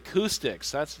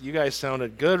acoustics. You guys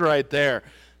sounded good right there.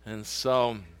 And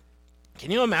so,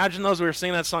 can you imagine those? We were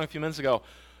singing that song a few minutes ago.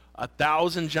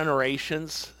 1,000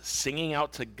 generations singing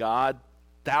out to God,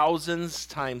 thousands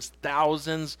times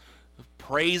thousands,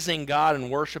 praising God and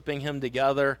worshiping Him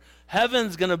together.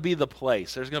 Heaven's going to be the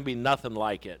place. There's going to be nothing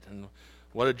like it. And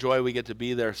what a joy we get to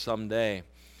be there someday.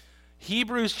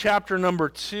 Hebrews chapter number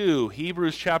 2.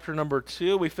 Hebrews chapter number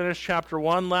 2. We finished chapter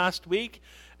 1 last week,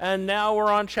 and now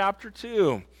we're on chapter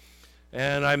 2.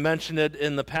 And I mentioned it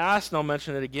in the past, and I'll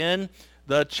mention it again.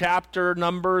 The chapter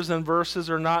numbers and verses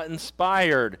are not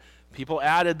inspired. People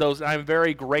added those, and I'm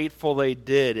very grateful they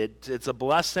did. It's a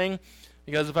blessing,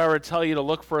 because if I were to tell you to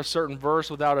look for a certain verse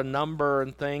without a number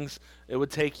and things, it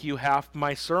would take you half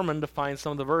my sermon to find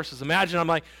some of the verses. Imagine I'm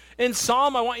like, in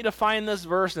Psalm, I want you to find this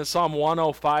verse, and it's Psalm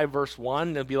 105, verse 1.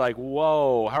 And it'd be like,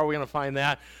 whoa, how are we going to find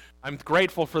that? I'm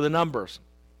grateful for the numbers.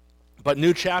 But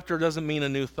new chapter doesn't mean a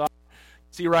new thought.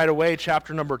 See right away,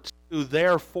 chapter number 2,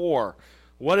 therefore.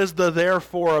 What is the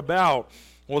therefore about?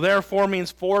 Well, therefore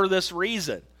means for this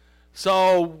reason.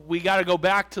 So we got to go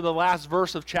back to the last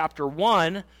verse of chapter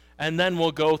 1, and then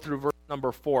we'll go through verse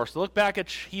number 4. So look back at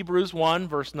Hebrews 1,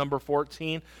 verse number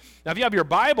 14. Now, if you have your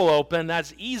Bible open,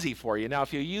 that's easy for you. Now,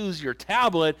 if you use your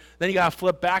tablet, then you got to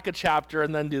flip back a chapter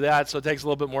and then do that, so it takes a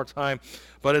little bit more time,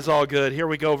 but it's all good. Here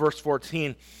we go, verse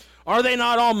 14. Are they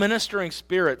not all ministering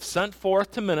spirits sent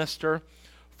forth to minister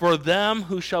for them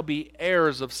who shall be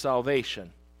heirs of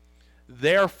salvation?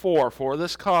 Therefore, for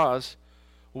this cause,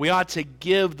 we ought to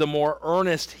give the more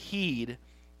earnest heed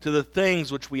to the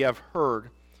things which we have heard,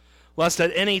 lest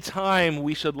at any time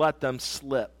we should let them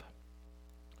slip.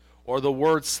 Or the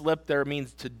word slip there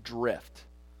means to drift.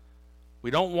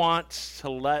 We don't want to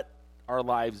let our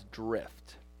lives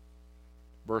drift.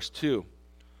 Verse 2.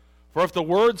 For if the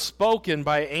word spoken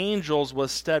by angels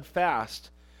was steadfast,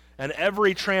 and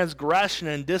every transgression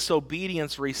and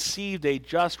disobedience received a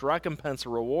just recompense or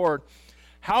reward,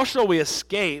 how shall we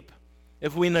escape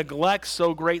if we neglect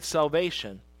so great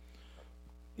salvation,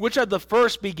 which at the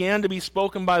first began to be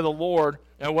spoken by the Lord,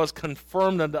 and was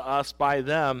confirmed unto us by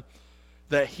them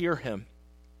that hear him?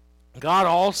 God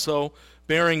also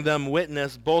bearing them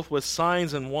witness, both with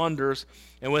signs and wonders,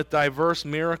 and with diverse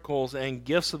miracles and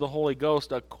gifts of the Holy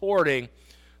Ghost, according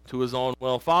to his own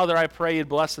will. Father, I pray you'd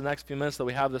bless the next few minutes that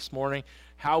we have this morning,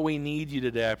 how we need you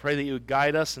today. I pray that you would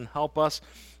guide us and help us.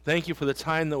 Thank you for the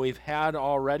time that we've had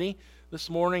already this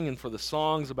morning, and for the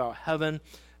songs about heaven,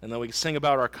 and that we sing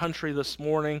about our country this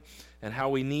morning, and how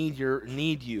we need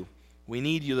you. We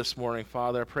need you this morning,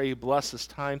 Father. I pray you bless this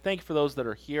time. Thank you for those that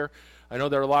are here. I know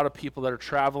there are a lot of people that are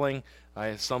traveling,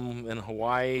 some in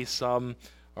Hawaii, some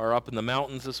are up in the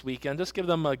mountains this weekend. Just give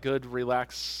them a good,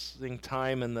 relaxing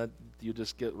time, and that you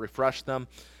just refresh them.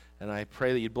 And I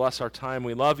pray that you'd bless our time.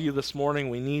 We love you this morning.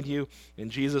 We need you. In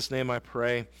Jesus' name I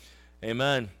pray.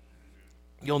 Amen.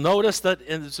 You'll notice that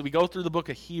as we go through the book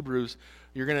of Hebrews,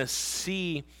 you're going to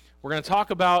see, we're going to talk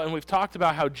about, and we've talked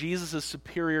about how Jesus is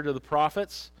superior to the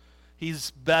prophets.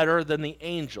 He's better than the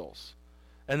angels.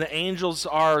 And the angels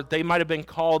they might have been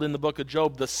called in the book of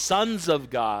Job the sons of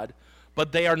God,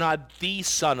 but they are not the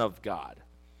Son of God.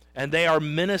 And they are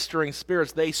ministering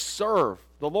spirits. They serve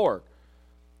the Lord.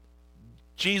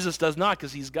 Jesus does not,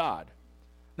 because he's God.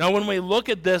 Now, when we look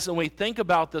at this and we think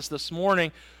about this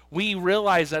morning, we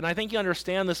realize that, and I think you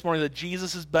understand this morning, that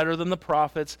Jesus is better than the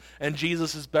prophets and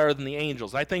Jesus is better than the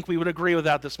angels. I think we would agree with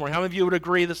that this morning. How many of you would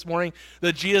agree this morning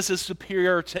that Jesus is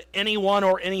superior to anyone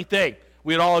or anything?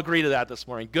 We'd all agree to that this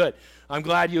morning. Good. I'm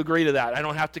glad you agree to that. I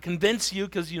don't have to convince you,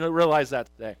 because you don't realize that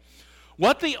today.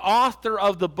 What the author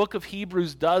of the book of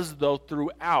Hebrews does, though,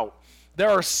 throughout, there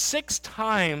are 6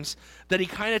 times that he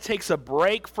kind of takes a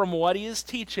break from what he is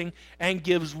teaching and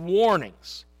gives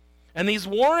warnings. And these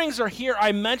warnings are here.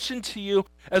 I mentioned to you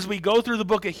as we go through the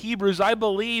book of Hebrews, I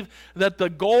believe that the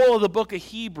goal of the book of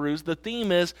Hebrews, the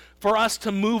theme is for us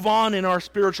to move on in our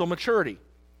spiritual maturity.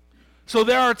 So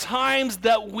there are times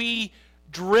that we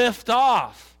drift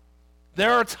off.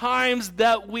 There are times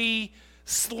that we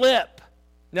slip.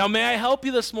 Now, may I help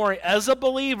you this morning? As a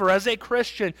believer, as a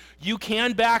Christian, you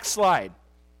can backslide,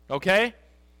 okay?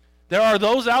 There are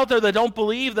those out there that don't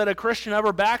believe that a Christian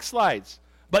ever backslides,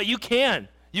 but you can.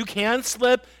 You can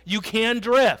slip, you can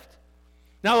drift.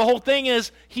 Now, the whole thing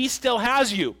is, he still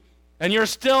has you, and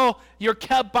you're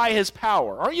kept by his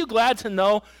power. Aren't you glad to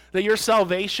know that your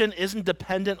salvation isn't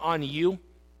dependent on you?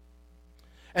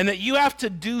 And that you have to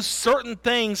do certain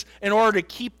things in order to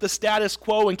keep the status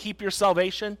quo and keep your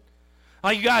salvation?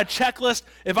 Like, you got a checklist.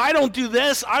 If I don't do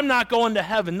this, I'm not going to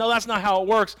heaven. No, that's not how it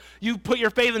works. You put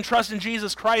your faith and trust in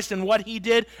Jesus Christ and what he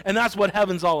did, and that's what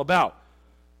heaven's all about.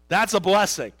 That's a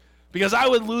blessing. because I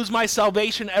would lose my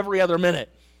salvation every other minute.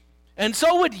 And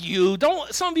so would you.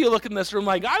 Some of you look in this room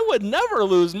like, I would never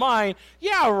lose mine.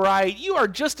 Yeah, right. You are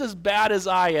just as bad as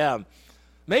I am.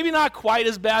 Maybe not quite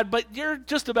as bad, but you're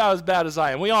just about as bad as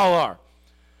I am. We all are.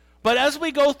 But as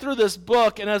we go through this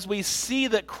book and as we see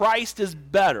that Christ is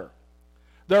better,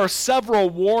 there are several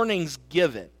warnings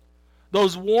given.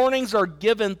 Those warnings are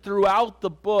given throughout the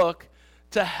book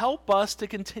to help us to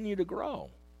continue to grow.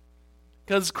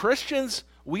 Because Christians,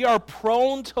 we are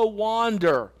prone to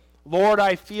wander. Lord,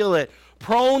 I feel it.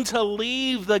 Prone to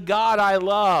leave the God I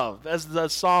love, as the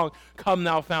song Come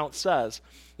Thou Fount says,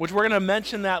 which we're going to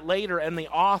mention that later in the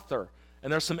author.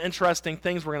 And there's some interesting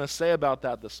things we're going to say about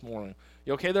that this morning.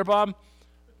 You okay there, Bob?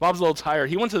 Bob's a little tired.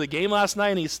 He went to the game last night,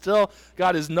 and he's still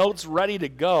got his notes ready to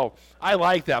go. I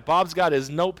like that. Bob's got his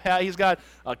notepad. He's got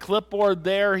a clipboard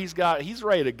there. He's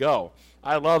ready to go.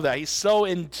 I love that.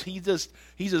 He's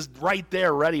just right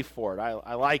there ready for it.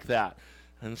 I like that.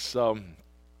 And so,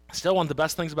 still one of the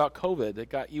best things about COVID, it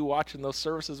got you watching those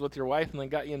services with your wife and then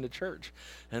got you into church.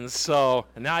 And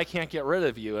now I can't get rid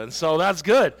of you. And so that's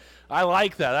good. I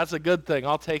like that. That's a good thing.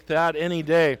 I'll take that any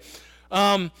day.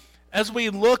 As we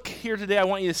look here today, I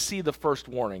want you to see the first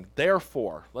warning.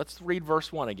 Therefore, let's read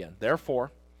verse 1 again.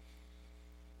 Therefore,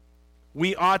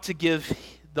 we ought to give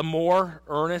the more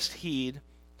earnest heed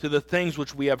to the things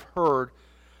which we have heard,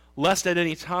 lest at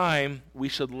any time we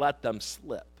should let them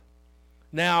slip.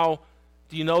 Now,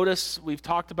 do you notice we've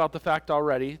talked about the fact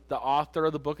already, the author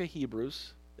of the book of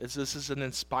Hebrews, this is an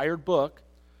inspired book,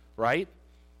 right?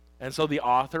 And so the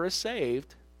author is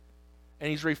saved, and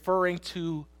he's referring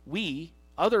to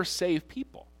other saved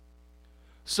people.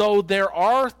 So there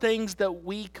are things that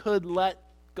we could let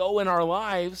go in our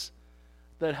lives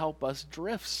that help us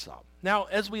drift some. Now,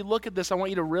 as we look at this, I want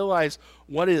you to realize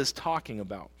what it is talking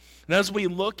about. And as we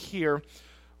look here,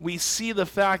 we see the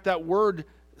fact that word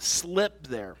slip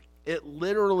there. It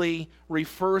literally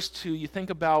refers to, you think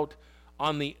about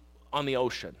on the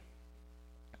ocean,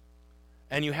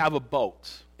 and you have a boat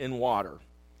in water.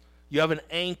 You have an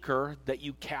anchor that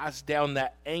you cast down.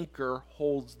 That anchor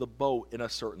holds the boat in a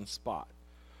certain spot.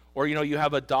 Or, you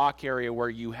have a dock area where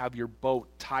you have your boat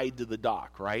tied to the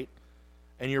dock, right?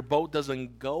 And your boat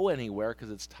doesn't go anywhere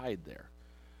because it's tied there.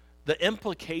 The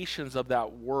implications of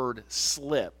that word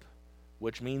slip,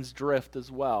 which means drift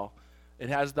as well, it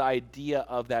has the idea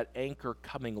of that anchor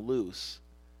coming loose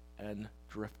and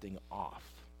drifting off.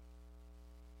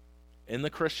 In the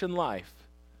Christian life,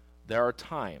 there are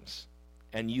times,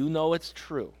 and you know it's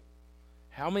true.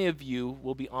 How many of you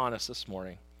will be honest this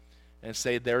morning and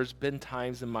say, there's been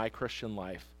times in my Christian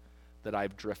life that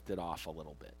I've drifted off a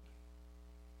little bit?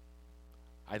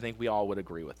 I think we all would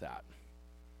agree with that.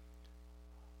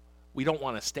 We don't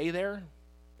want to stay there,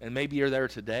 and maybe you're there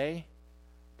today,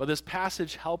 but this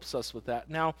passage helps us with that.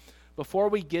 Now, before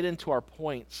we get into our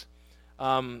points,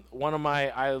 how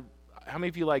many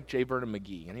of you like J. Vernon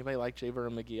McGee? Anybody like J.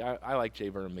 Vernon McGee? I like J.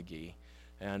 Vernon McGee.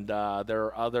 And there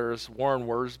are others. Warren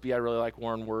Wiersbe, I really like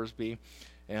Warren Wiersbe.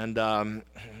 And there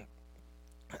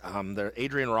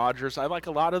Adrian Rogers. I like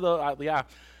a lot of the,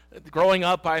 Growing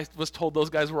up, I was told those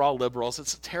guys were all liberals.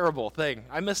 It's a terrible thing.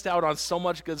 I missed out on so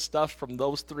much good stuff from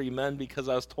those three men because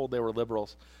I was told they were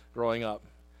liberals growing up.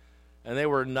 And they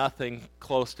were nothing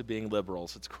close to being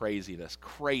liberals. It's craziness.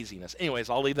 Anyways,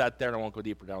 I'll leave that there and I won't go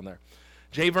deeper down there.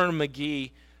 J. Vernon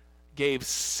McGee gave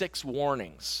 6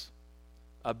 warnings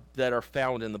that are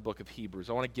found in the book of Hebrews.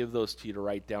 I want to give those to you to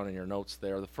write down in your notes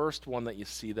there. The first one that you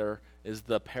see there is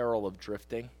the peril of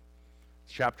drifting.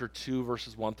 Chapter 2,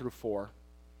 verses 1 through 4.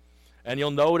 And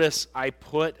you'll notice I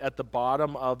put at the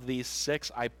bottom of these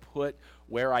 6, I put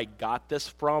where I got this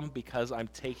from because I'm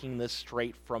taking this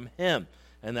straight from him.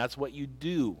 And that's what you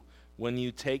do when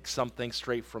you take something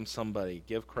straight from somebody.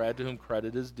 Give credit to whom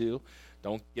credit is due.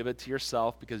 Don't give it to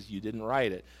yourself because you didn't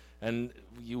write it. And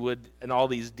you would, and all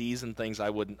these D's and things,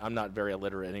 I'm not very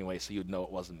illiterate anyway, so you'd know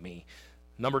it wasn't me.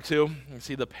 Number 2, you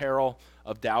see the peril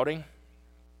of doubting.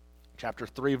 Chapter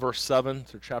 3, verse 7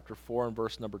 through chapter 4 and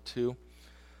verse number 2.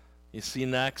 You see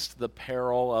next the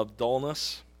peril of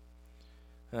dullness.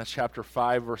 And that's chapter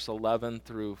 5, verse 11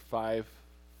 through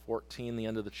 5:14, the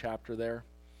end of the chapter there.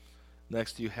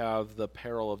 Next you have the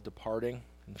peril of departing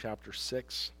in chapter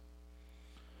 6.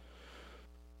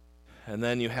 And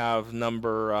then you have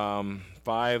number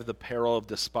 5, the peril of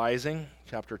despising,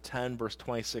 chapter 10, verse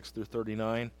 26 through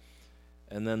 39.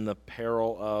 And then the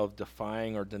peril of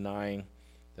defying or denying,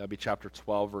 that would be chapter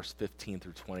 12, verse 15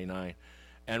 through 29.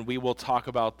 And we will talk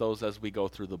about those as we go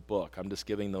through the book. I'm just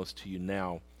giving those to you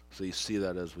now so you see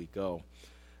that as we go.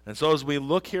 And so as we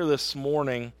look here this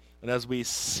morning and as we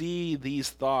see these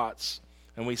thoughts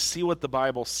and we see what the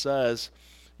Bible says,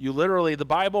 You literally, the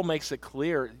Bible makes it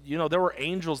clear, there were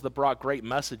angels that brought great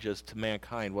messages to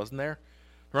mankind, wasn't there?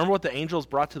 Remember what the angels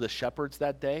brought to the shepherds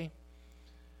that day?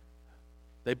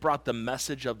 They brought the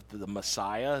message of the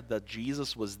Messiah, that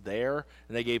Jesus was there,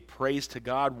 and they gave praise to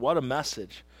God. What a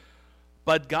message.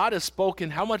 But God has spoken.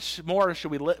 How much more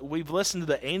should we've listened to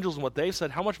the angels and what they've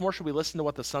said. How much more should we listen to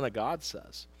what the Son of God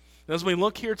says? And as we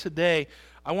look here today,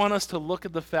 I want us to look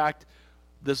at the fact,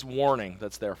 this warning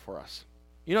that's there for us.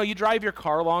 You drive your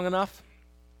car long enough,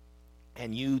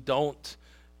 and you don't,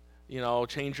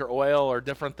 change your oil, or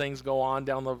different things go on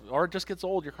or it just gets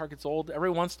old. Your car gets old. Every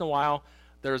once in a while,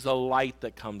 there's a light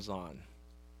that comes on,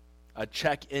 a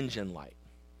check engine light.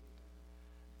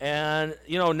 And,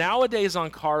 nowadays on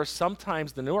cars,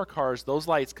 sometimes the newer cars, those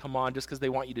lights come on just because they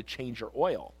want you to change your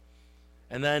oil.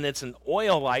 And then it's an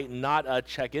oil light, not a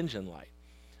check engine light.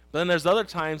 But then there's other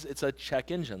times it's a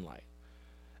check engine light.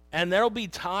 And there'll be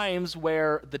times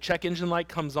where the check engine light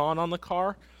comes on the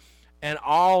car, and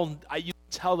you can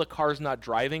tell the car's not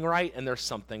driving right, and there's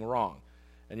something wrong.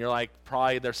 And you're like,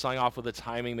 probably they're something off with the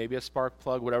timing, maybe a spark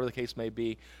plug, whatever the case may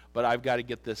be, but I've got to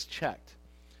get this checked.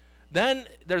 Then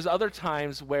there's other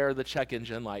times where the check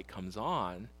engine light comes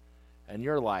on, and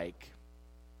you're like,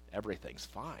 everything's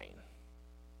fine.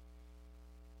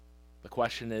 The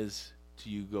question is, do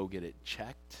you go get it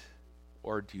checked,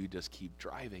 or do you just keep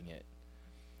driving it?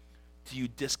 Do you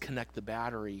disconnect the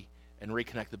battery and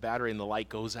reconnect the battery and the light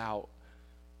goes out?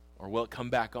 Or will it come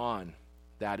back on?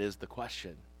 That is the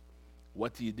question.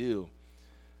 What do you do?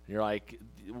 And you're like,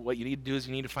 what you need to do is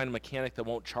you need to find a mechanic that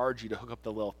won't charge you to hook up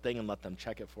the little thing and let them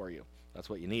check it for you. That's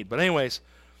what you need. But anyways,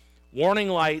 warning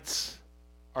lights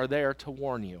are there to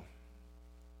warn you.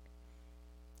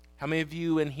 How many of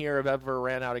you in here have ever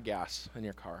ran out of gas in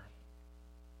your car?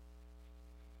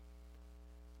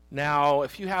 Now,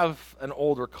 if you have an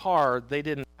older car, they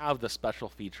didn't have the special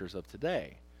features of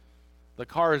today. The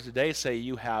cars today say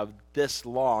you have this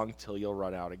long till you'll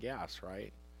run out of gas,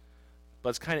 right?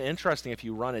 But it's kind of interesting if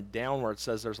you run it down where it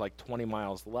says there's like 20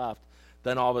 miles left,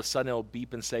 then all of a sudden it'll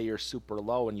beep and say you're super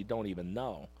low and you don't even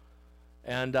know.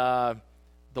 And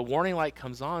the warning light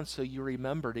comes on so you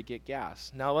remember to get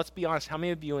gas. Now, let's be honest. How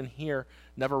many of you in here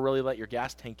never really let your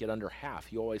gas tank get under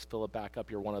half? You always fill it back up.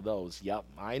 You're one of those. Yep,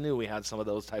 I knew we had some of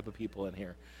those type of people in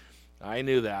here. I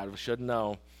knew that. I should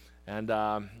know. And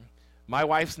my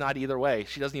wife's not either way.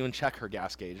 She doesn't even check her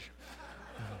gas gauge.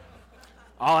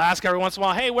 I'll ask every once in a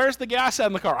while, hey, where's the gas at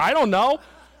in the car? I don't know.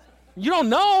 You don't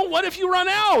know? What if you run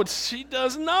out? She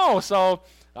doesn't know. So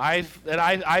I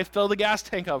fill the gas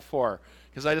tank up for her,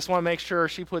 because I just want to make sure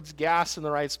she puts gas in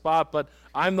the right spot. But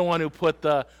I'm the one who put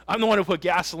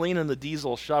gasoline in the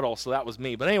diesel shuttle, so that was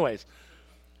me. But anyways,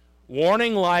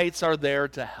 warning lights are there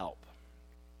to help.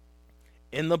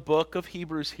 In the book of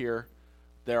Hebrews here,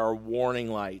 there are warning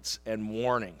lights and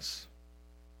warnings.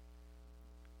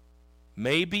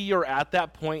 Maybe you're at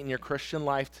that point in your Christian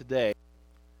life today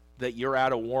that you're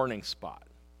at a warning spot,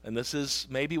 and this is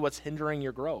maybe what's hindering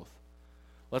your growth.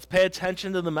 Let's pay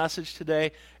attention to the message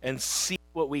today and see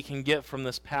what we can get from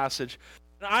this passage.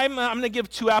 I'm going to give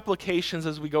two applications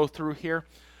as we go through here.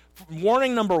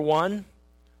 Warning number one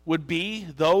would be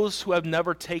those who have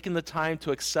never taken the time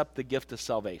to accept the gift of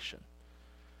salvation.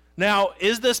 Now,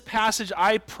 is this passage,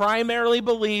 I primarily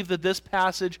believe that this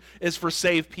passage is for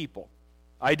saved people.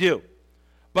 I do.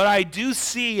 But I do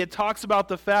see it talks about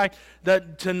the fact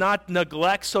that to not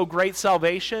neglect so great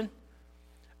salvation.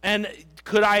 And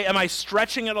am I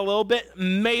stretching it a little bit?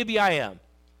 Maybe I am.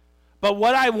 But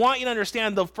what I want you to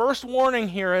understand, the first warning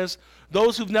here is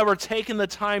those who've never taken the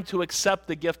time to accept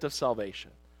the gift of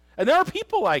salvation. And there are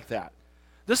people like that.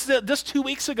 This 2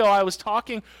 weeks ago, I was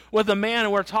talking with a man,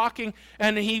 and we're talking,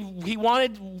 and he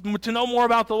wanted to know more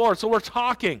about the Lord. So we're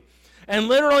talking. And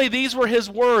literally, these were his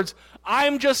words: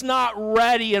 I'm just not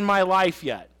ready in my life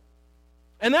yet.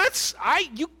 And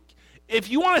if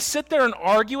you want to sit there and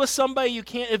argue with somebody, you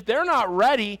can't. If they're not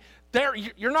ready,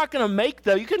 you're not going to make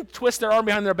them. You can twist their arm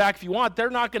behind their back if you want.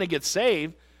 They're not going to get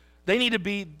saved. They need to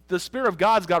be, the Spirit of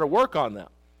God's got to work on them.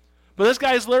 But this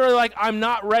guy's literally like, I'm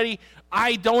not ready.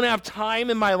 I don't have time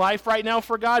in my life right now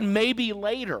for God. Maybe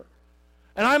later.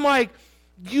 And I'm like,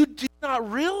 you do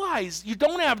not realize you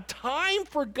don't have time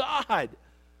for God.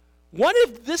 What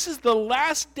if this is the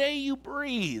last day you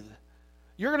breathe?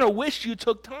 You're going to wish you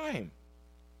took time.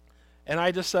 And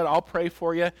I just said, I'll pray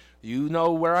for you. You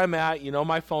know where I'm at. You know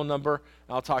my phone number.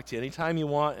 I'll talk to you anytime you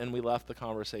want. And we left the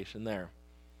conversation there.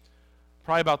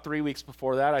 Probably about 3 weeks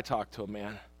before that, I talked to a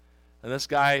man. And this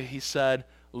guy, he said,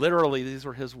 literally, these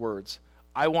were his words: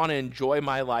 I want to enjoy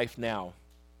my life now.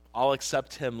 I'll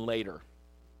accept him later.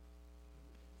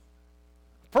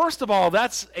 First of all,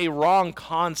 that's a wrong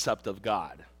concept of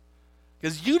God.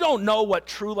 Because you don't know what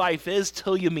true life is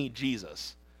till you meet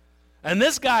Jesus. And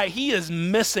this guy, he is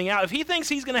missing out. If he thinks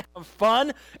he's going to have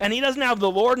fun and he doesn't have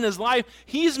the Lord in his life,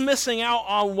 he's missing out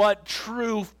on what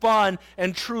true fun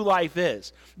and true life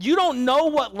is. You don't know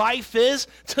what life is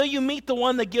till you meet the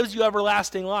one that gives you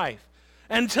everlasting life.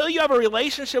 Until you have a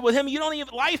relationship with him,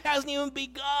 life hasn't even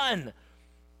begun.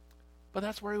 But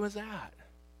that's where he was at.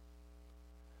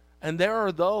 And there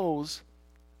are those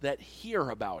that hear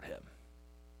about him,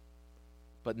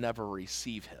 but never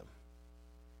receive him.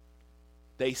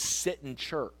 They sit in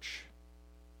church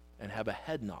and have a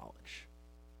head knowledge,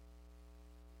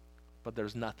 but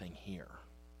there's nothing here.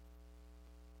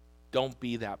 Don't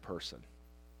be that person.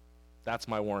 That's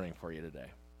my warning for you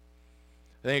today.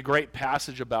 I think a great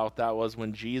passage about that was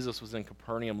when Jesus was in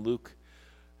Capernaum. Luke,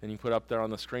 and you put up there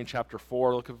on the screen, chapter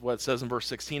 4, look at what it says in verse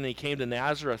 16. And he came to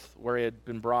Nazareth where he had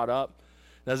been brought up.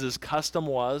 And as his custom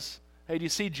was, hey, do you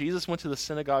see Jesus went to the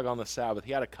synagogue on the Sabbath?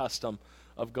 He had a custom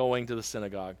of going to the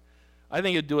synagogue. I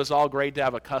think it'd do us all great to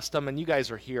have a custom, and you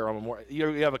guys are here. You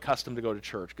have a custom to go to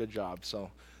church. Good job.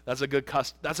 So that's a good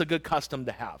custom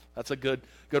to have. That's a good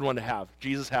one to have.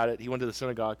 Jesus had it. He went to the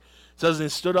synagogue. It says, and he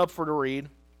stood up to read,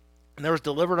 and there was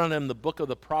delivered unto him the book of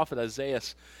the prophet Isaiah.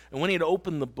 And when he had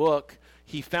opened the book,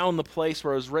 he found the place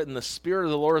where it was written, the Spirit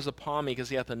of the Lord is upon me, because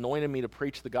he hath anointed me to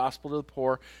preach the gospel to the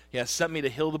poor. He hath sent me to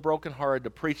heal the brokenhearted, to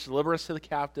preach deliverance to the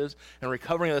captives, and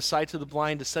recovering of the sight to the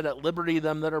blind, to set at liberty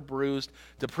them that are bruised,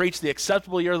 to preach the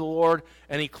acceptable year of the Lord.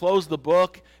 And he closed the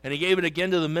book, and he gave it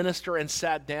again to the minister, and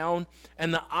sat down.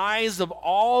 And the eyes of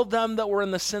all them that were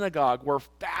in the synagogue were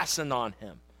fastened on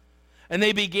him. And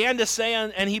they began to say,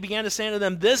 and he began to say unto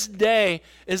them, this day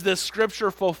is this scripture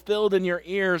fulfilled in your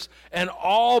ears. And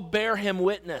all bare him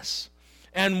witness,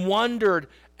 and wondered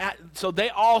at. So they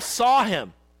all saw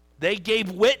him. They gave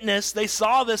witness. They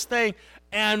saw this thing,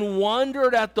 and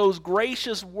wondered at those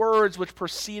gracious words which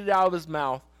proceeded out of his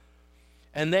mouth.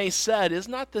 And they said, is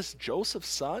not this Joseph's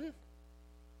son?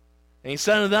 And he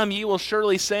said unto them, ye will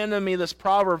surely say unto me this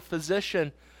proverb,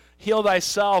 physician, heal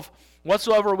thyself.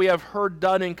 Whatsoever we have heard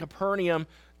done in Capernaum,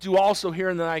 do also here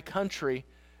in thy country.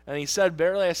 And he said,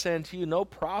 verily I say unto you, no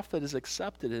prophet is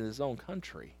accepted in his own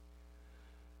country.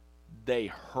 They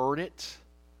heard it,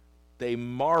 they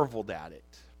marveled at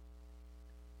it,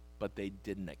 but they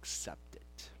didn't accept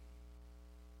it.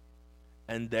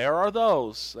 And there are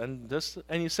those,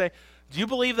 and you say, do you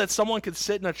believe that someone could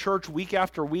sit in a church week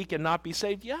after week and not be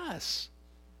saved? Yes.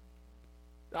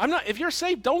 If you're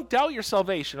saved, don't doubt your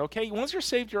salvation, okay? Once you're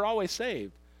saved, you're always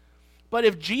saved. But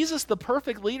if Jesus, the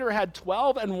perfect leader, had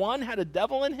 12 and one had a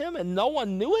devil in him and no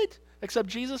one knew it except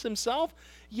Jesus himself,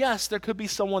 yes, there could be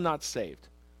someone not saved.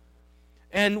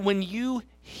 And when you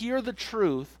hear the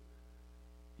truth,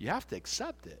 you have to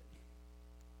accept it.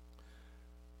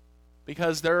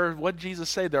 Because what did Jesus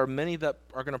say? There are many that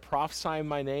are going to prophesy in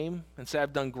my name and say,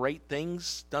 I've done great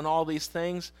things, done all these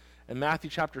things. In Matthew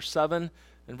chapter 7,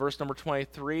 in verse number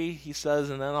 23, he says,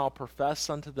 and then I'll profess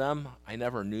unto them, I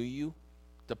never knew you.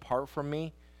 Depart from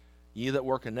me, ye that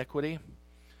work iniquity.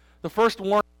 The first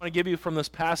warning I want to give you from this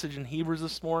passage in Hebrews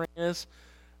this morning is,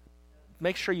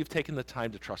 make sure you've taken the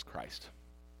time to trust Christ.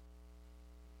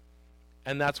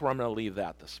 And that's where I'm going to leave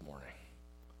that this morning.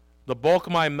 The bulk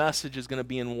of my message is going to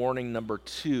be in warning number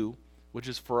 2, which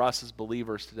is for us as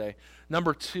believers today.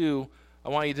 Number 2,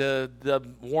 the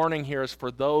warning here is for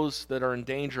those that are in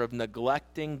danger of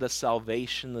neglecting the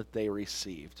salvation that they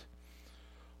received.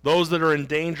 Those that are in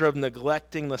danger of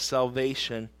neglecting the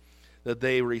salvation that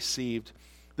they received.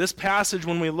 This passage,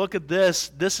 when we look at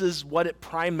this is what it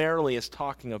primarily is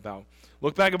talking about.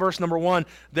 Look back at verse number 1.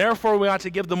 Therefore we ought to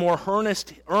give the more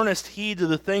earnest heed to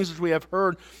the things which we have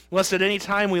heard, lest at any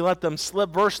time we let them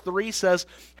slip. Verse 3 says,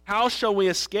 how shall we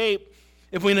escape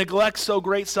if we neglect so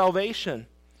great salvation?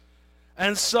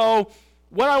 And so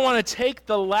what I want to take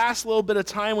the last little bit of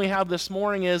time we have this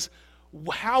morning is,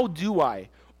 how do I?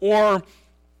 Or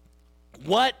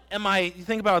what am I?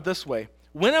 Think about it this way.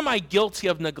 When am I guilty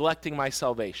of neglecting my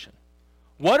salvation?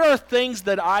 What are things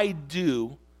that I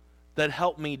do that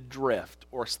help me drift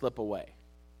or slip away?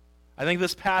 I think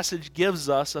this passage gives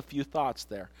us a few thoughts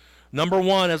there. Number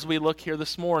 1, as we look here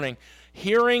this morning,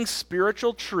 hearing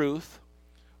spiritual truth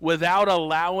without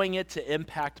allowing it to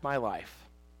impact my life.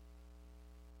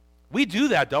 We do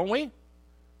that, don't we?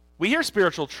 We hear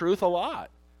spiritual truth a lot.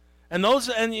 And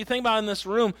you think about it in this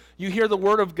room, you hear the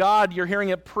Word of God, you're hearing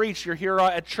it preached, you're here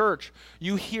at church,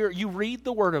 you read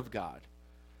the Word of God.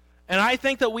 And I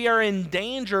think that we are in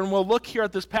danger, and we'll look here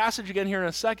at this passage again here in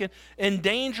a second, in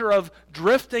danger of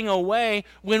drifting away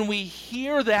when we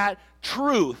hear that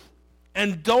truth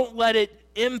and don't let it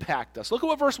impact us. Look at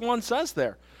what verse 1 says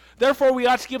there. Therefore, we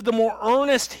ought to give the more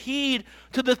earnest heed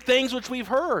to the things which we've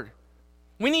heard.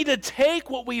 We need to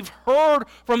take what we've heard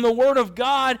from the Word of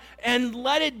God and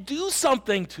let it do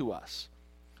something to us.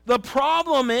 The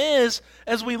problem is,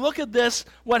 as we look at this,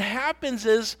 what happens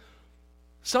is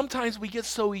sometimes we get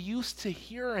so used to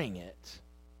hearing it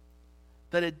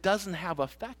that it doesn't have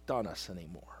effect on us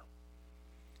anymore.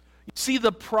 You see,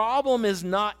 the problem is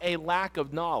not a lack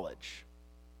of knowledge.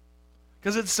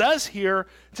 Because it says here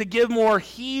to give more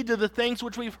heed to the things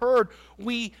which we've heard.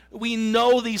 We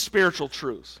know these spiritual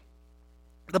truths.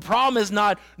 The problem is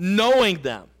not knowing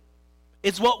them.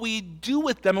 It's what we do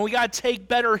with them, and we got to take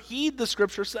better heed, the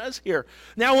Scripture says here.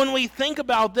 Now, when we think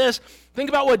about this, think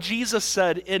about what Jesus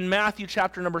said in Matthew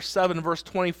chapter number 7, verse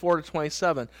 24 to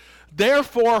 27.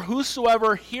 Therefore,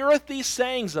 whosoever heareth these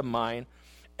sayings of mine,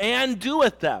 and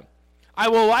doeth them, I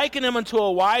will liken him unto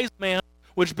a wise man,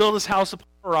 which built his house upon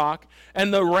a rock,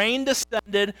 and the rain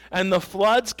descended, and the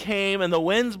floods came, and the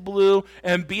winds blew,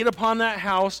 and beat upon that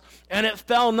house, and it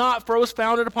fell not, for it was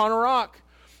founded upon a rock.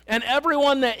 And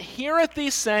everyone that heareth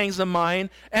these sayings of mine,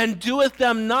 and doeth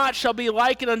them not, shall be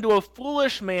likened unto a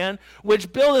foolish man,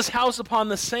 which built his house upon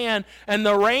the sand, and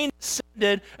the rain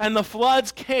descended, and the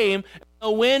floods came, and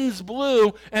the winds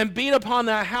blew, and beat upon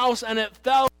that house, and it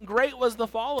fell, and great was the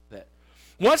fall of it.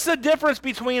 What's the difference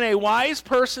between a wise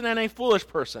person and a foolish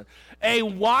person? A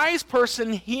wise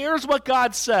person hears what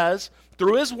God says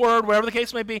through his word, whatever the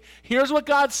case may be, hears what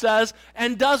God says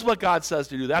and does what God says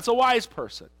to do. That's a wise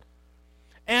person.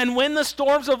 And when the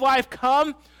storms of life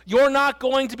come, you're not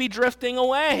going to be drifting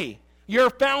away.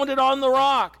 You're founded on the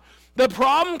rock. The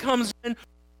problem comes in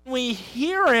when we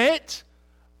hear it,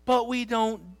 but we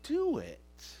don't do it.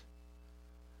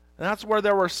 And that's where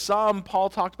there were some,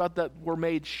 Paul talked about, that were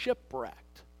made shipwrecked.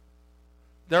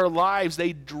 Their lives,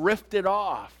 they drifted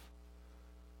off.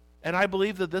 And I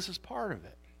believe that this is part of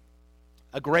it.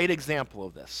 A great example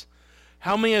of this.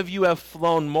 How many of you have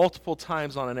flown multiple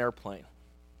times on an airplane?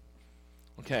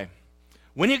 Okay.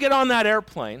 When you get on that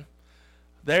airplane,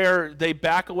 they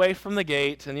back away from the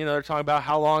gate, and they're talking about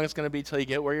how long it's going to be till you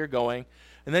get where you're going.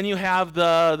 And then you have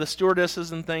the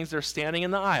stewardesses and things, they're standing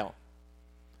in the aisle.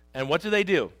 And what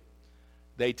do?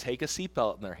 They take a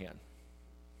seatbelt in their hand.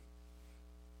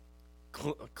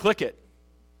 Click it.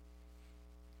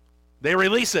 They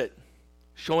release it,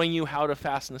 showing you how to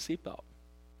fasten a seatbelt.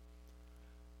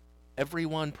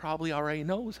 Everyone probably already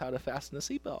knows how to fasten a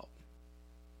seatbelt.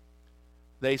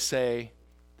 They say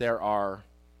there are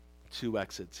 2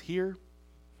 exits here,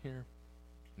 here,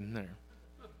 and there.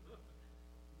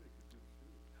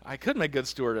 I could make good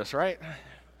stewardess, right?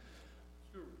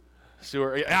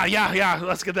 Steward. Yeah.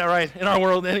 Let's get that right in our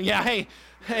world. Yeah.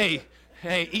 Hey.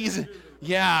 Easy.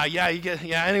 Yeah. You get.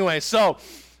 Yeah. Anyway, so.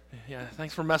 Yeah.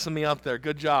 Thanks for messing me up there.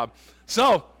 Good job.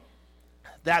 So,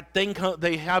 that thing.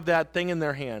 They have that thing in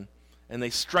their hand, and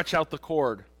they stretch out the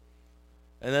cord.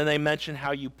 And then they mention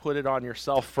how you put it on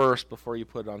yourself first before you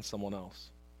put it on someone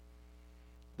else.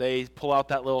 They pull out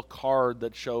that little card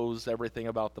that shows everything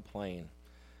about the plane.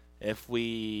 If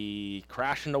we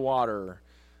crash into water,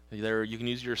 you can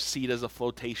use your seat as a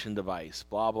flotation device,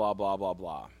 blah, blah, blah, blah,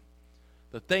 blah.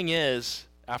 The thing is,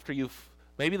 after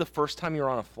maybe the first time you were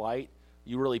on a flight,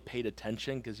 you really paid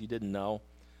attention because you didn't know.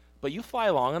 But you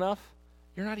fly long enough,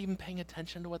 you're not even paying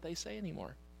attention to what they say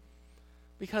anymore.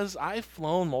 Because I've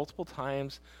flown multiple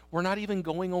times. We're not even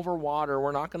going over water.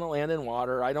 We're not going to land in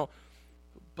water.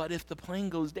 But if the plane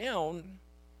goes down,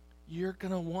 you're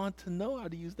going to want to know how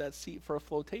to use that seat for a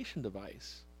flotation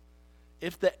device.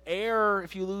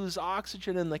 If you lose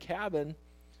oxygen in the cabin,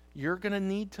 you're going to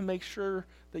need to make sure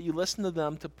that you listen to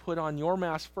them to put on your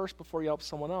mask first before you help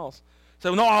someone else.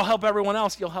 So, no, I'll help everyone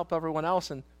else. You'll help everyone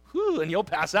else, and you'll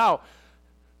pass out.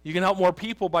 You can help more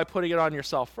people by putting it on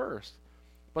yourself first.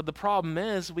 But the problem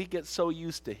is we get so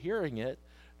used to hearing it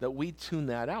that we tune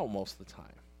that out most of the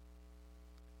time.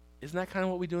 Isn't that kind of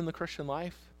what we do in the Christian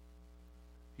life?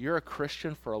 You're a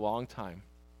Christian for a long time.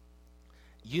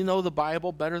 You know the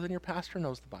Bible better than your pastor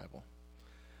knows the Bible.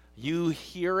 You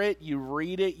hear it, you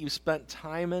read it, you spent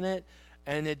time in it,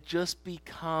 and it just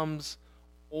becomes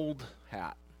old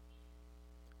hat.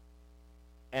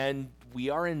 And we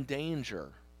are in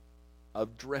danger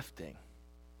of drifting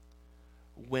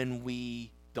when we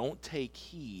don't take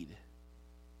heed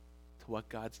to what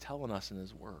God's telling us in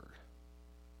his word.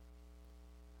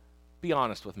 Be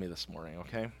honest with me this morning,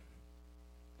 okay?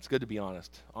 It's good to be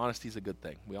honest. Honesty's a good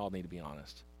thing. We all need to be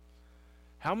honest.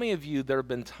 How many of you, there have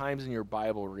been times in your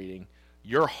Bible reading,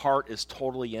 your heart is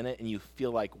totally in it and you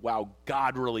feel like, wow,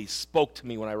 God really spoke to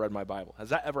me when I read my Bible? Has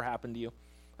that ever happened to you?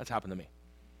 That's happened to me.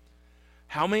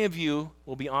 How many of you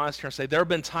will be honest here and say, there have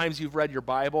been times you've read your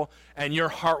Bible and your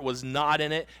heart was not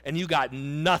in it and you got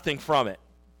nothing from it?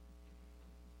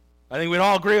 I think we'd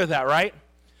all agree with that, right?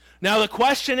 Now the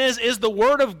question is the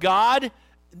Word of God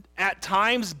at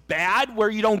times bad where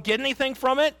you don't get anything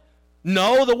from it?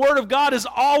 No, the Word of God is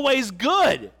always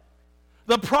good.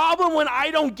 The problem when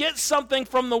I don't get something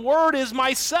from the Word is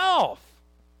myself.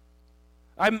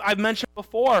 I've mentioned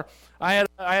before, I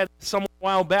had someone a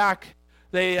while back,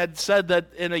 they had said that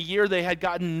in a year they had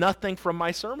gotten nothing from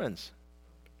my sermons.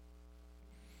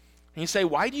 And you say,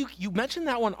 why do you mention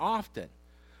that one often?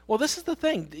 Well, this is the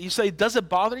thing. You say, does it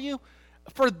bother you?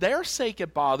 For their sake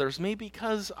it bothers me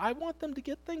because I want them to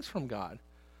get things from God.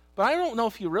 But I don't know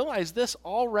if you realize this,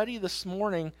 already this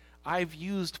morning I've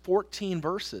used 14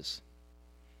 verses.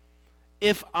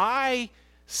 If I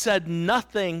said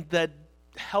nothing that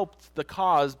helped the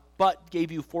cause but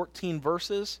gave you 14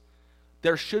 verses,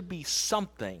 there should be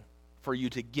something for you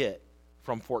to get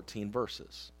from 14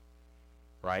 verses.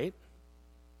 Right?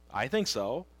 I think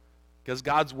so. Because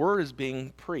God's word is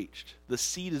being preached. The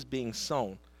seed is being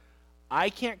sown. I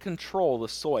can't control the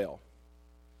soil.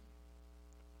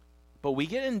 But we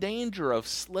get in danger of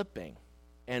slipping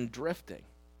and drifting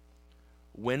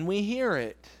when we hear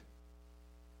it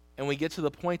and we get to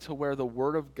the point to where the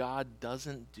Word of God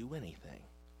doesn't do anything.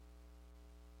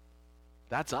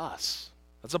 That's us.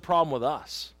 That's a problem with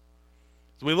us.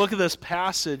 So we look at this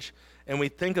passage and we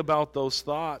think about those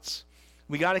thoughts.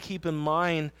 We got to keep in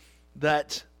mind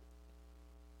that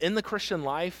in the Christian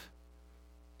life,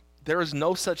 there is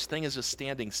no such thing as just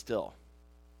standing still.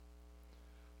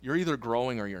 You're either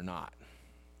growing or you're not.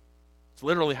 It's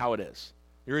literally how it is.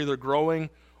 You're either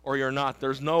growing or you're not.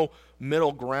 There's no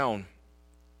middle ground.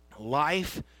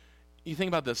 Life, you think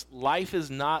about this, life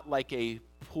is not like a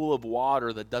pool of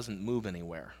water that doesn't move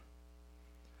anywhere.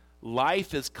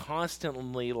 Life is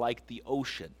constantly like the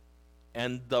ocean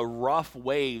and the rough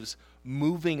waves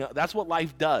moving. That's what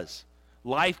life does.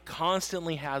 Life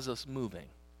constantly has us moving.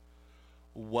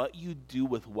 What you do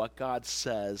with what God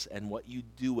says and what you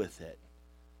do with it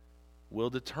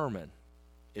will determine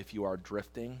if you are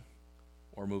drifting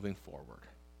or moving forward.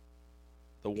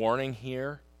 The warning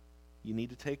here, you need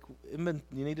to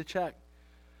check.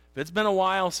 If it's been a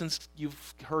while since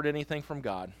you've heard anything from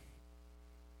God,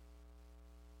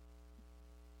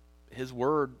 His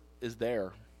Word is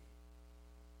there.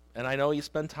 And I know you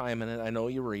spend time in it. I know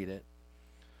you read it.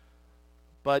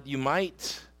 But you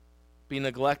might be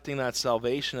neglecting that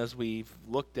salvation, as we've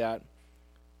looked at,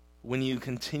 when you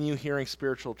continue hearing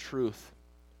spiritual truth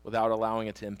without allowing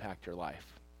it to impact your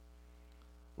life.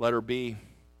 Letter B,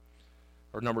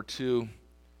 or number 2,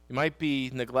 you might be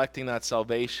neglecting that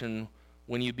salvation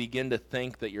when you begin to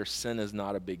think that your sin is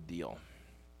not a big deal.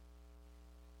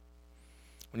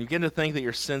 When you begin to think that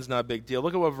your sin's not a big deal,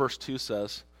 look at what verse 2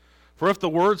 says. For if the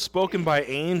word spoken by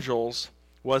angels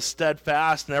was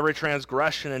steadfast, and every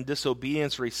transgression and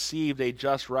disobedience received a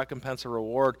just recompense or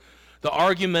reward. The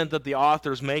argument that the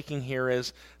author's making here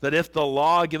is that if the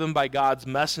law given by God's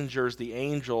messengers, the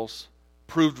angels,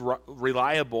 proved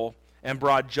reliable and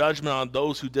brought judgment on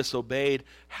those who disobeyed,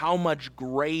 how much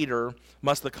greater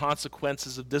must the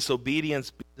consequences of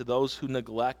disobedience be to those who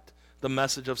neglect the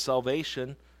message of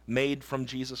salvation made from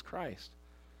Jesus Christ?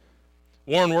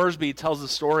 Warren Wiersbe tells a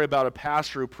story about a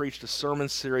pastor who preached a sermon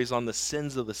series on the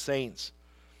sins of the saints.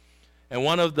 And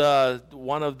one of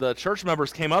the church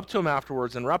members came up to him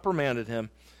afterwards and reprimanded him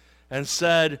and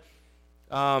said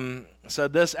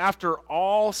this, after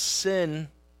all, sin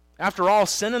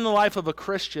in the life of a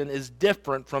Christian is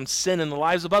different from sin in the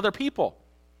lives of other people.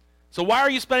 So why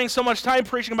are you spending so much time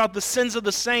preaching about the sins of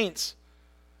the saints?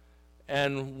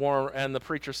 And the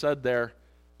preacher said there,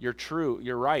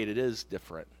 you're right, it is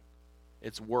different.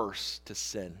 It's worse to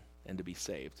sin and to be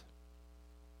saved.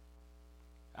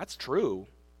 That's true.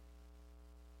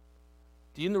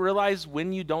 Do you realize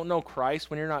when you don't know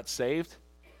Christ, when you're not saved,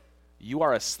 you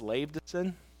are a slave to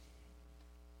sin?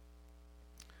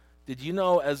 Did you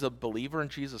know, as a believer in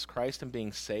Jesus Christ and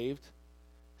being saved,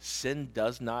 sin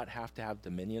does not have to have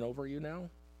dominion over you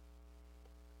now?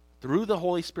 Through the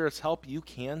Holy Spirit's help, you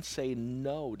can say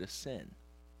no to sin.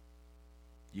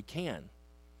 You can.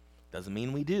 Doesn't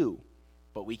mean we do,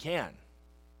 but we can.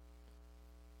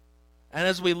 And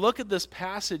as we look at this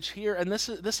passage here, and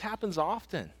this happens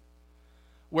often,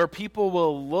 where people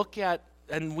will look at,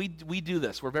 and we do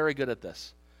this, we're very good at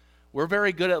this. We're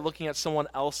very good at looking at someone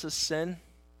else's sin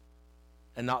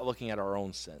and not looking at our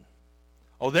own sin.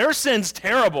 Oh, their sin's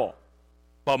terrible,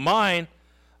 but mine,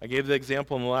 I gave the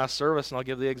example in the last service, and I'll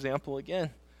give the example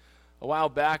again. A while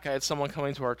back, I had someone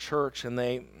coming to our church,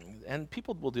 and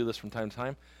people will do this from time to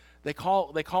time. They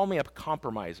call me a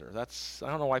compromiser. I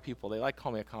don't know why they like to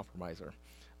call me a compromiser.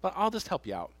 But I'll just help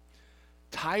you out.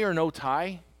 Tie or no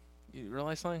tie, you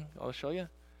realize something? I'll show you.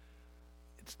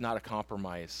 It's not a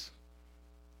compromise.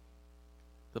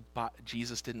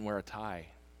 Jesus didn't wear a tie.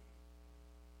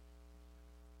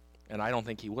 And I don't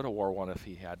think he would have wore one if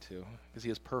he had to, because he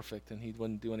is perfect and he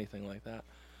wouldn't do anything like that.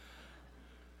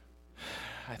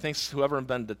 I think whoever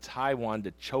invented the tie wanted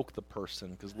to choke the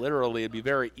person, because literally it'd be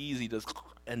very easy to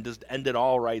just end it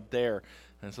all right there.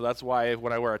 And so that's why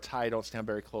when I wear a tie, I don't stand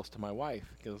very close to my wife,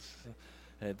 because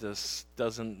it just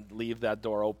doesn't leave that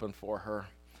door open for her.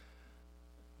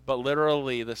 But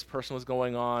literally, this person was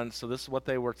going on, so this is what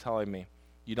they were telling me.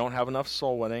 You don't have enough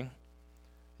soul winning.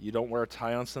 You don't wear a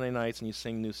tie on Sunday nights, and you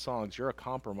sing new songs. You're a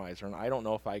compromiser, and I don't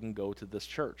know if I can go to this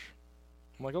church.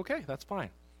 I'm like, okay, that's fine.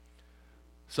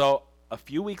 So a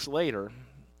few weeks later,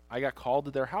 I got called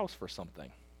to their house for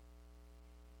something.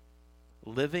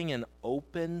 Living in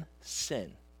open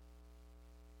sin.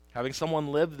 Having someone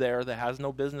live there that has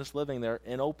no business living there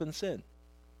in open sin.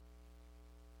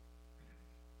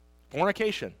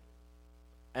 Fornication.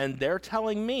 And they're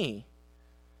telling me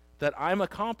that I'm a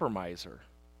compromiser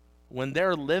when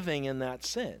they're living in that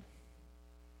sin.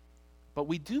 But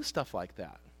we do stuff like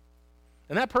that.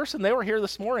 And that person, they were here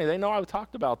this morning. They know I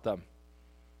talked about them.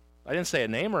 I didn't say a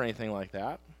name or anything like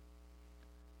that.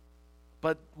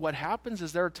 But what happens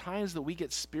is there are times that we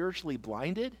get spiritually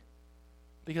blinded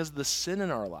because of the sin in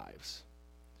our lives.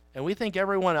 And we think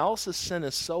everyone else's sin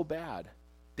is so bad.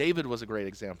 David was a great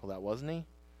example of that, wasn't he?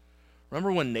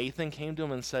 Remember when Nathan came to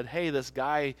him and said, hey, this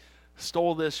guy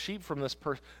stole this sheep from this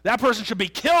person. That person should be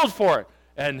killed for it.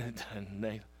 And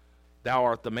thou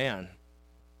art the man.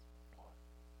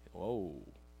 Whoa.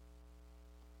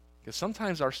 Because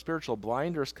sometimes our spiritual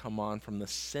blinders come on from the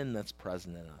sin that's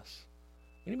present in us.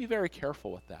 We need to be very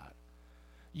careful with that.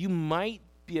 You might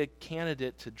be a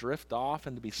candidate to drift off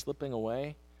and to be slipping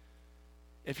away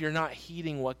if you're not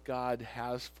heeding what God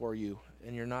has for you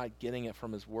and you're not getting it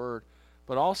from his word.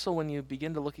 But also when you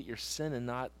begin to look at your sin and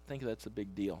not think that's a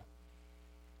big deal.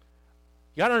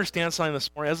 You got to understand something this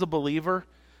morning. As a believer,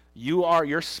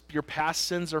 your past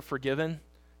sins are forgiven.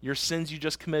 Your sins you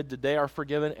just committed today are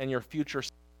forgiven, and your future,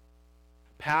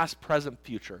 past, present,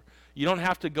 future. You don't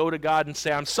have to go to God and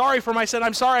say, I'm sorry for my sin.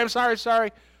 I'm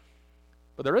sorry.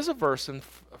 But there is a verse in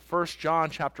 1 John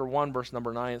chapter 1, verse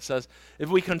number 9. It says, if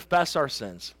we confess our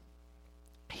sins,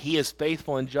 he is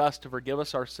faithful and just to forgive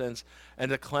us our sins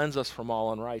and to cleanse us from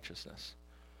all unrighteousness.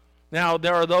 Now,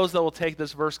 there are those that will take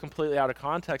this verse completely out of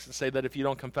context and say that if you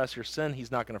don't confess your sin,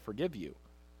 he's not going to forgive you.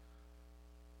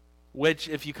 Which,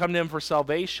 if you come to him for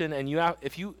salvation, and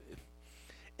if you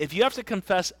have to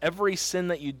confess every sin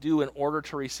that you do in order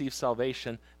to receive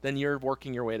salvation, then you're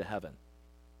working your way to heaven.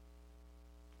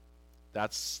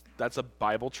 That's a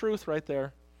Bible truth right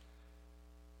there.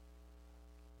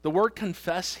 The word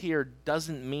confess here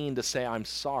doesn't mean to say I'm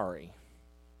sorry.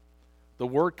 The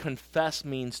word confess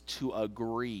means to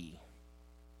agree.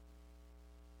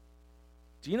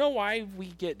 Do you know why we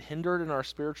get hindered in our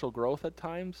spiritual growth at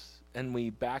times and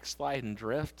we backslide and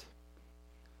drift?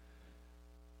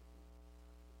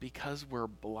 Because we're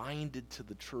blinded to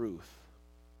the truth.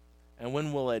 And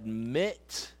when we'll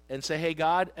admit and say, hey,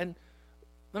 God, and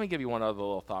let me give you one other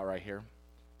little thought right here.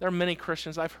 There are many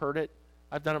Christians, I've heard it,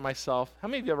 I've done it myself. How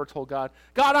many of you ever told God,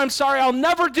 God, I'm sorry, I'll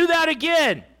never do that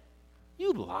again?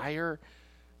 You liar.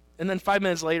 And then 5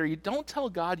 minutes later, you don't tell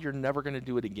God you're never going to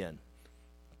do it again.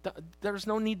 There's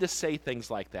no need to say things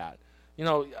like that. You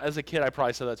know, as a kid, I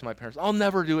probably said that to my parents, I'll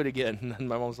never do it again. And then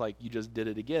my mom's like, you just did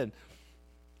it again.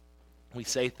 We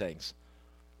say things.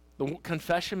 The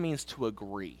confession means to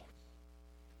agree.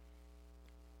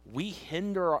 We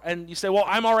hinder, and you say, well,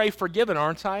 I'm already forgiven,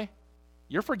 aren't I?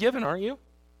 You're forgiven, aren't you?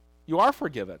 You are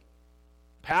forgiven.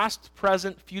 Past,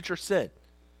 present, future sin.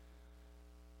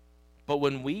 But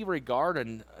when we regard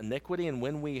an iniquity and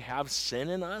when we have sin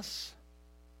in us,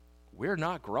 we're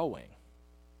not growing.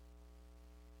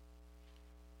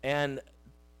 And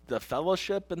the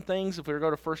fellowship and things, if we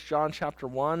go to 1 John chapter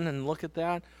 1 and look at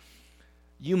that,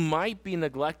 you might be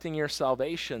neglecting your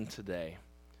salvation today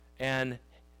and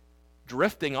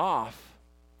drifting off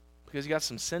because you got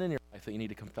some sin in your life that you need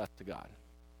to confess to God.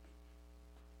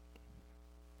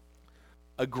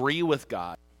 Agree with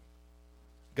God.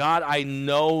 God, I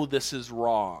know this is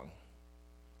wrong.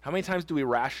 How many times do we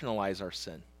rationalize our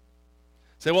sin?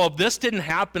 Say, well, if this didn't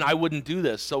happen, I wouldn't do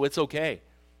this, so it's okay.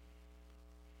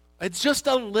 It's just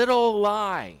a little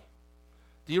lie.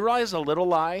 Do you realize a little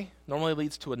lie normally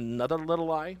leads to another little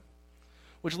lie,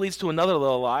 which leads to another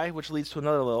little lie, which leads to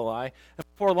another little lie, and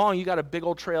before long, you got a big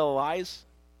old trail of lies.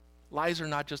 Lies are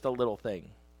not just a little thing.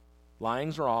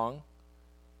 Lying's wrong.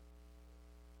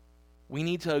 We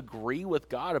need to agree with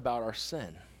God about our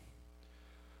sin.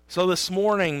 So this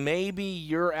morning, maybe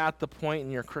you're at the point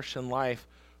in your Christian life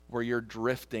where you're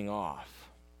drifting off.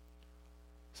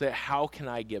 Say, how can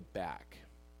I get back?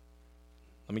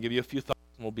 Let me give you a few thoughts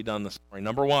and we'll be done this morning.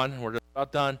 Number one, we're just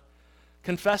about done.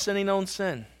 Confess any known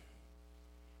sin.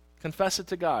 Confess it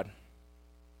to God.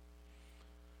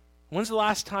 When's the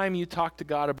last time you talked to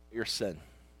God about your sin?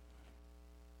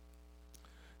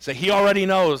 Say, he already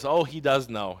knows. Oh, he does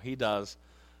know. He does.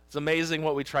 It's amazing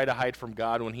what we try to hide from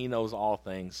God when he knows all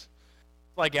things.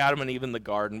 Like Adam and Eve in the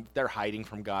garden, they're hiding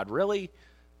from God. Really?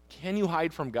 Can you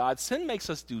hide from God? Sin makes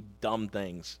us do dumb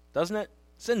things, doesn't it?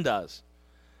 Sin does.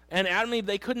 And Adam and Eve,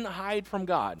 they couldn't hide from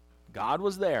God. God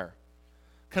was there.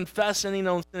 Confess any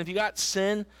known sin. If you got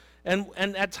sin, and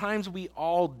at times we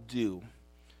all do.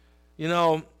 You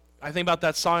know, I think about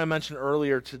that song I mentioned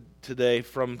earlier today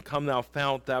from Come Thou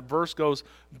Fount. That verse goes,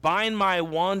 bind my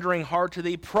wandering heart to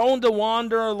thee. Prone to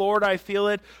wander, Lord, I feel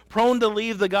it. Prone to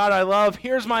leave the God I love.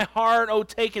 Here's my heart, oh,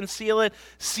 take and seal it.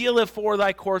 Seal it for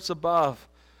thy courts above.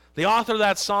 The author of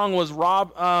that song was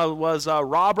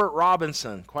Robert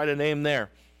Robinson. Quite a name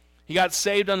there. He got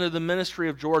saved under the ministry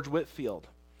of George Whitefield,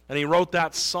 and he wrote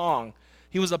that song.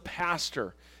 He was a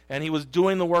pastor, and he was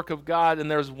doing the work of God, and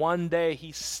there's one day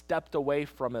he stepped away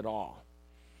from it all.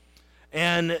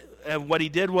 And what he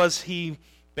did was he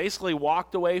basically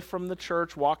walked away from the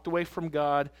church, walked away from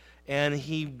God, and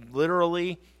he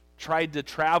literally tried to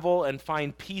travel and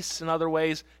find peace in other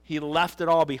ways. He left it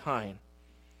all behind.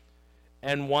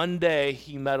 And one day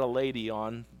he met a lady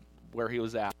on where he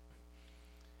was at.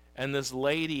 And this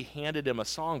lady handed him a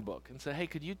songbook and said, hey,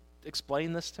 could you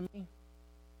explain this to me?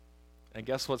 And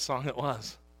guess what song it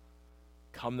was?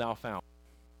 Come Thou Fount.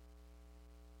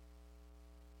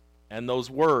 And those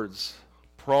words,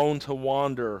 prone to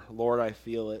wander, Lord, I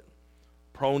feel it.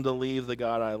 Prone to leave the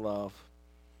God I love.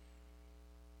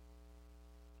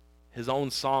 His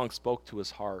own song spoke to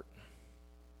his heart.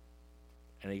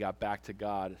 And he got back to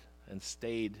God and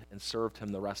stayed and served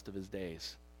him the rest of his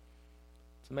days.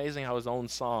 It's amazing how his own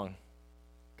song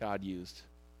God used.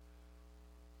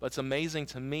 But it's amazing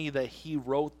to me that he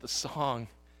wrote the song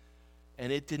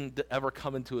and it didn't ever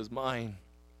come into his mind.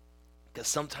 Because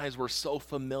sometimes we're so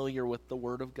familiar with the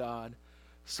Word of God,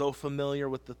 so familiar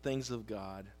with the things of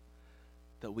God,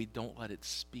 that we don't let it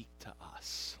speak to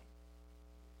us.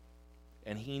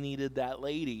 And he needed that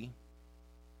lady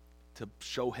to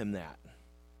show him that.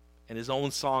 And his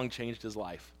own song changed his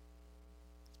life.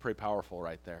 It's pretty powerful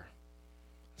right there.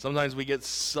 Sometimes we get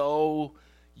so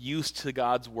used to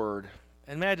God's Word.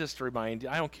 And may I just remind you,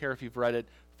 I don't care if you've read it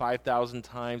 5,000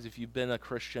 times, if you've been a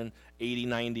Christian 80,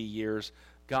 90 years,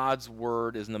 God's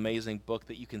Word is an amazing book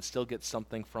that you can still get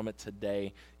something from it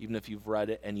today, even if you've read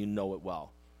it and you know it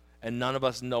well. And none of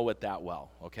us know it that well,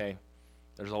 okay?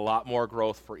 There's a lot more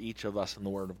growth for each of us in the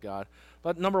Word of God.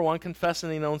 But number one, confess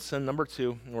any known sin. Number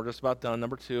two, and we're just about done.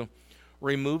 Number two,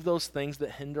 remove those things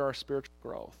that hinder our spiritual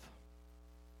growth.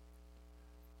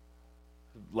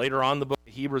 Later on in the book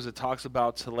of Hebrews, it talks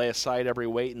about to lay aside every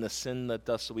weight and the sin that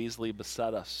does so easily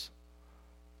beset us.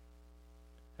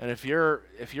 And if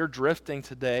you're drifting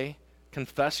today,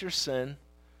 confess your sin,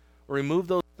 remove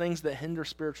those things that hinder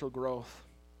spiritual growth.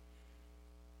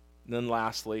 And then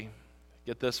lastly,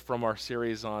 get this from our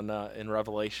series on in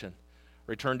Revelation.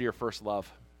 Return to your first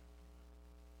love.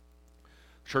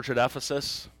 Church at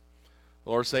Ephesus, the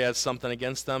Lord say has something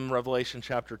against them. Revelation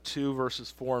chapter 2,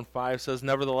 verses 4 and 5 says,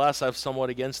 nevertheless, I have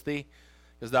somewhat against thee,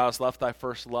 because thou hast left thy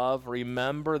first love.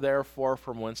 Remember, therefore,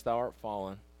 from whence thou art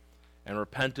fallen, and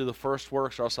repent, do the first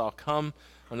works, or else I'll come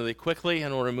unto thee quickly,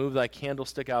 and will remove thy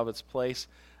candlestick out of its place,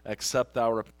 except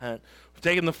thou repent. We've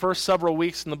taken the first several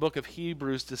weeks in the book of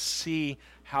Hebrews to see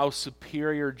how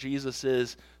superior Jesus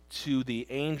is to the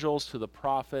angels, to the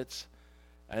prophets.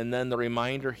 And then the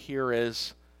reminder here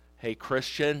is, hey,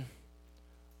 Christian,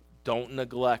 don't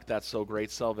neglect that so great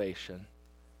salvation.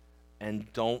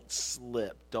 And don't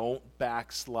slip. Don't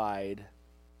backslide.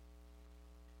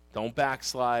 Don't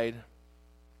backslide.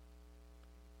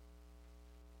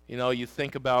 You know, you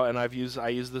think about, and I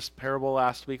used this parable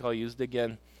last week, I'll use it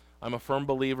again. I'm a firm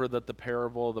believer that the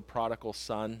parable of the prodigal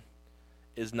son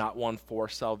is not one for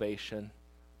salvation,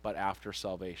 but after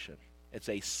salvation. It's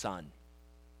a son.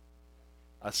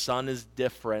 A son is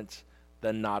different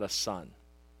than not a son.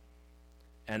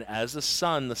 And as a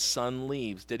son, the son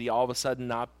leaves. Did he all of a sudden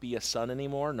not be a son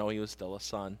anymore? No, he was still a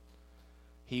son.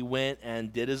 He went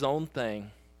and did his own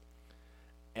thing.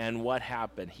 And what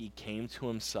happened? He came to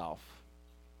himself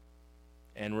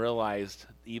and realized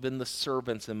even the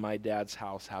servants in my dad's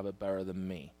house have it better than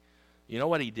me. You know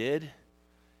what he did?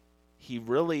 he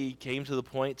really came to the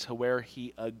point to where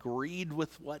he agreed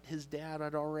with what his dad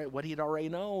had already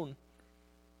known.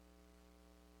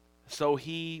 So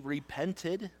he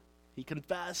repented, he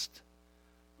confessed,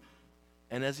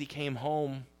 and as he came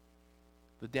home,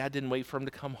 the dad didn't wait for him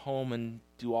to come home and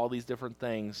do all these different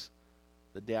things.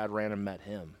 The dad ran and met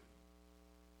him.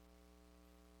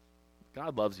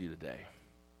 God loves you today.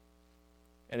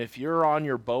 And if you're on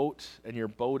your boat and your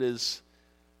boat is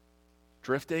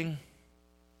drifting,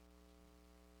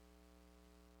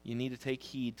 you need to take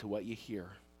heed to what you hear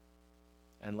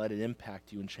and let it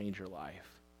impact you and change your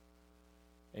life.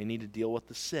 And you need to deal with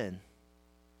the sin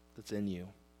that's in you.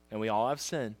 And we all have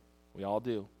sin. We all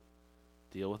do.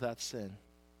 Deal with that sin.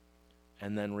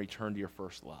 And then return to your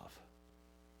first love.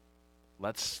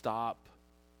 Let's stop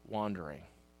wandering.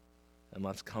 And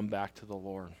let's come back to the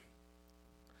Lord.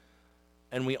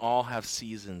 And we all have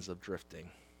seasons of drifting.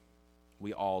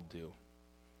 We all do.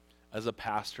 As a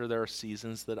pastor, there are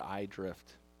seasons that I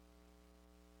drift.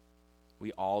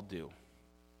 We all do.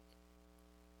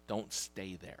 Don't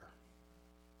stay there.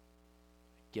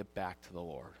 Get back to the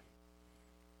Lord.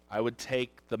 I would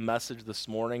take the message this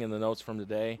morning and the notes from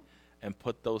today and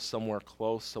put those somewhere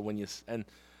close. So when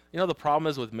the problem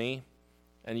is with me,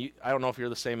 and I don't know if you're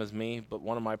the same as me, but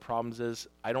one of my problems is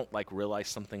I don't realize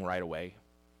something right away.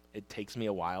 It takes me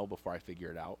a while before I figure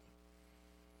it out.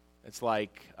 It's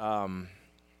like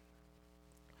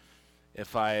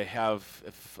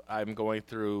if I'm going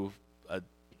through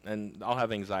and I'll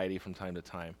have anxiety from time to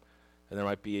time, and there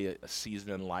might be a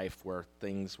season in life where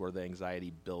the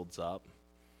anxiety builds up.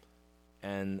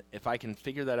 And if I can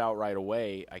figure that out right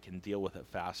away, I can deal with it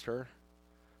faster.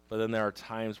 But then there are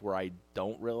times where I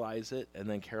don't realize it, and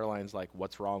then Caroline's like,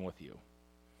 "What's wrong with you?"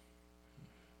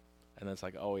 And it's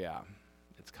like, "Oh yeah,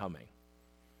 it's coming."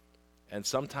 And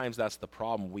sometimes that's the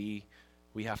problem. We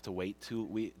have to wait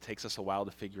it takes us a while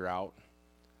to figure out.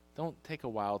 Don't take a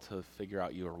while to figure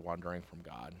out you are wandering from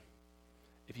God.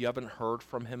 If you haven't heard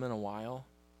from him in a while,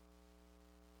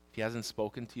 if he hasn't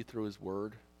spoken to you through his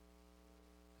word,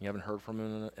 you haven't heard from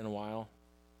him in a while,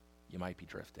 you might be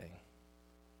drifting.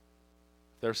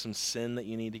 If there's some sin that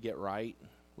you need to get right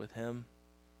with him,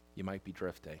 you might be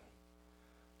drifting.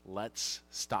 Let's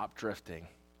stop drifting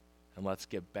and let's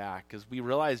get back, because we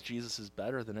realize Jesus is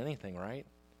better than anything, right?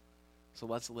 So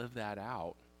let's live that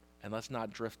out, and let's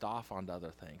not drift off onto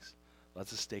other things.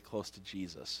 Let's just stay close to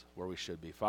Jesus, where we should be.